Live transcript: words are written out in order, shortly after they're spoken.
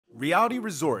Reality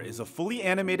Resort is a fully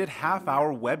animated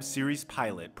half-hour web series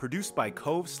pilot produced by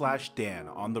Cove/Dan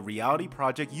on the Reality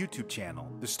Project YouTube channel.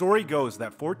 The story goes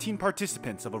that 14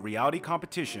 participants of a reality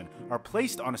competition are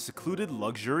placed on a secluded,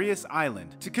 luxurious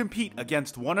island to compete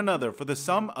against one another for the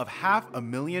sum of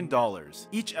 $500,000.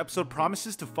 Each episode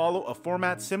promises to follow a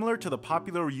format similar to the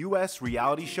popular US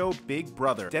reality show Big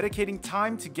Brother, dedicating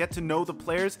time to get to know the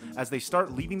players as they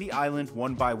start leaving the island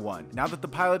one by one. Now that the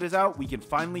pilot is out, we can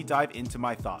finally dive into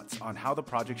my thoughts on how the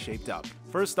project shaped up.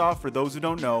 First off, for those who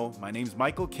don't know, my name's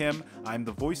Michael Kim. I'm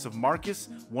the voice of Marcus,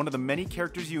 one of the many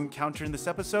characters you encounter in this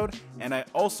episode, and I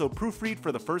also proofread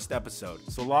for the first episode,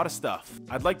 so a lot of stuff.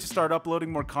 I'd like to start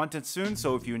uploading more content soon,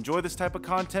 so if you enjoy this type of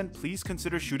content, please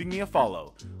consider shooting me a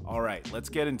follow. Alright, let's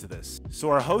get into this. So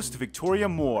our host, Victoria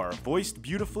Moore, voiced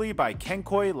beautifully by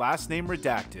Kenkoi, last name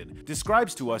redacted,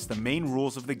 describes to us the main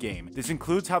rules of the game. This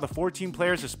includes how the 14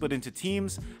 players are split into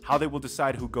teams, how they will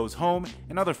decide who goes home,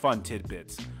 and other fun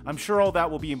tidbits. I'm sure all that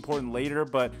will be important later,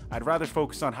 but I'd rather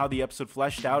focus on how the episode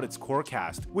fleshed out its core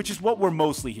cast, which is what we're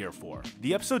mostly here for.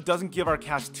 The episode doesn't give our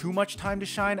cast too much time to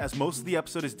shine, as most of the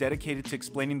episode is dedicated to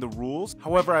explaining the rules.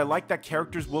 However, I like that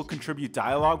characters will contribute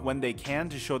dialogue when they can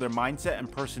to show their mindset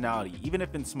and personality, even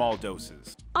if in small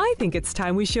doses. I think it's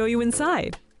time we show you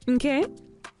inside, okay?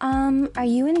 Are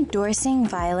you endorsing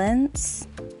violence?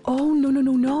 Oh,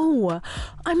 no.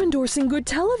 I'm endorsing good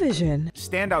television.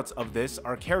 Standouts of this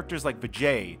are characters like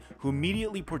Vijay, who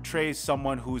immediately portrays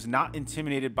someone who's not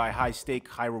intimidated by high-stake,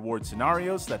 high-reward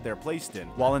scenarios that they're placed in,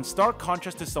 while in stark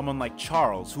contrast to someone like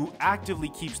Charles, who actively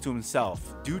keeps to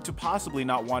himself, due to possibly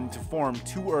not wanting to form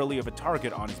too early of a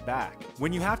target on his back.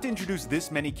 When you have to introduce this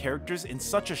many characters in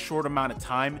such a short amount of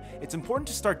time, it's important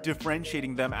to start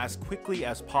differentiating them as quickly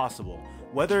as possible.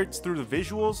 Whether it's through the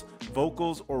visuals,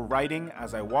 vocals, or writing,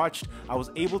 as I watched, I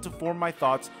was able to form my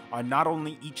thoughts on not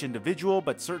only each individual,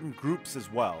 but certain groups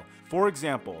as well. For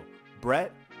example,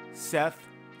 Brett, Seth,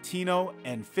 Tino,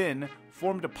 and Finn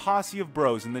formed a posse of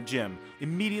bros in the gym,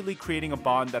 immediately creating a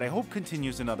bond that I hope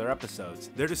continues in other episodes.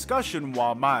 Their discussion,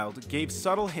 while mild, gave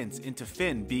subtle hints into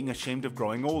Finn being ashamed of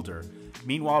growing older.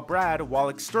 Meanwhile, Brad, while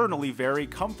externally very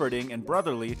comforting and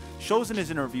brotherly, shows in his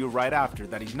interview right after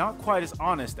that he's not quite as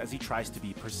honest as he tries to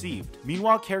be perceived.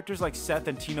 Meanwhile, characters like Seth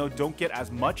and Tino don't get as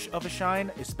much of a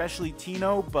shine, especially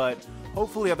Tino, but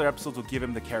hopefully other episodes will give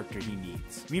him the character he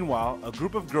needs. Meanwhile, a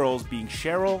group of girls being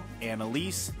Cheryl,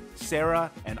 Annalise,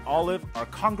 Sarah, and Olive are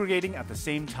congregating at the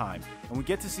same time, and we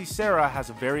get to see Sarah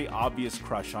has a very obvious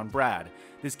crush on Brad.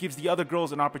 This gives the other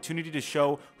girls an opportunity to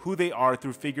show who they are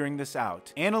through figuring this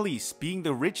out. Annalise, being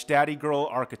the rich daddy girl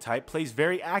archetype, plays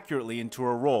very accurately into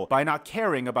her role by not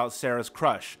caring about Sarah's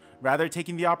crush, rather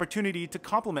taking the opportunity to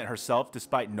compliment herself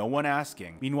despite no one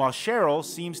asking. Meanwhile, Cheryl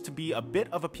seems to be a bit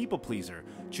of a people pleaser,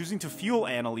 choosing to fuel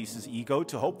Annalise's ego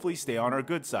to hopefully stay on her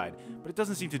good side, but it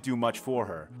doesn't seem to do much for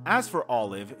her. As for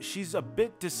Olive, she's a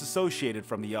bit disassociated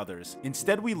from the others.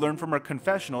 Instead, we learn from her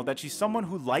confessional that she's someone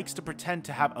who likes to pretend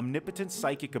to have omnipotent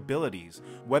psychic abilities.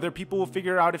 Whether people will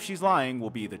figure out if she's lying will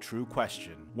be the true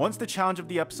question. Once the challenge of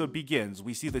the episode begins,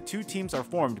 we see the two teams are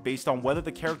formed based on whether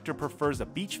the character prefers a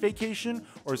beach vacation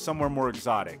or somewhere more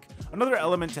exotic. Another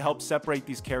element to help separate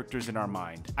these characters in our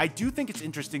mind. I do think it's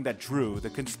interesting that Drew, the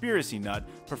conspiracy nut,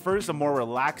 prefers a more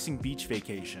relaxing beach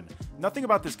vacation. Nothing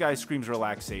about this guy screams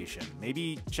relaxation.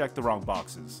 Maybe check the wrong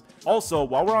boxes. Also,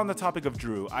 while we're on the topic of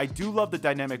Drew, I do love the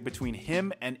dynamic between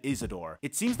him and Isidore.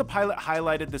 It seems the pilot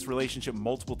highlighted this relationship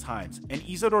multiple times, and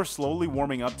Isidore slowly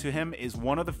warming up to him is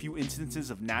one of the few instances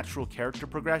of natural character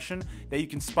progression that you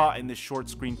can spot in this short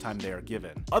screen time they are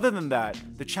given. Other than that,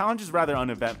 the challenge is rather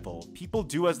uneventful. People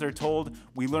do as they're told.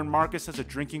 We learn Marcus has a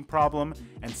drinking problem,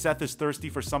 and Seth is thirsty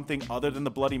for something other than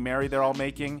the Bloody Mary they're all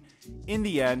making. In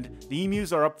the end, the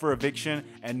Emus are up for eviction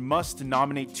and must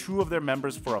nominate 2 of their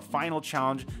members for a final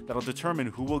challenge that'll determine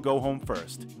who will go home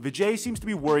first. Vijay seems to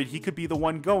be worried he could be the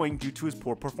one going due to his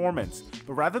poor performance,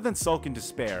 but rather than sulk in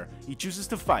despair, he chooses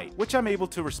to fight, which I'm able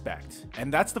to respect.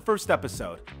 And that's the first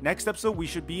episode. Next episode we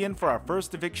should be in for our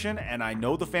first eviction, and I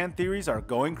know the fan theories are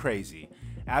going crazy.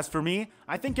 As for me,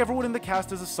 I think everyone in the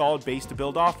cast is a solid base to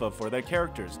build off of for their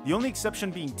characters. The only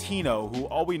exception being Tino, who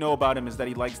all we know about him is that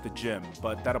he likes the gym,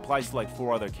 but that applies to like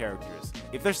 4 other characters.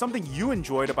 If there's something you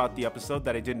enjoyed about the episode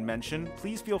that I didn't mention,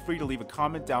 please feel free to leave a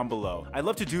comment down below. I'd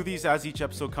love to do these as each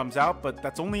episode comes out, but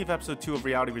that's only if episode 2 of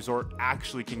Reality Resort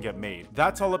actually can get made.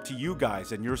 That's all up to you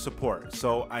guys and your support,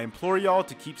 so I implore y'all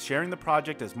to keep sharing the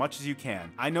project as much as you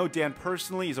can. I know Dan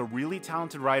personally is a really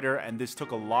talented writer, and this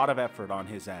took a lot of effort on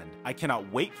his end. I cannot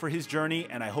wait for his journey,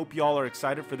 and I hope y'all are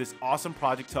excited for this awesome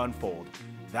project to unfold.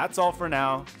 That's all for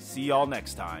now. See y'all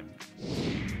next time.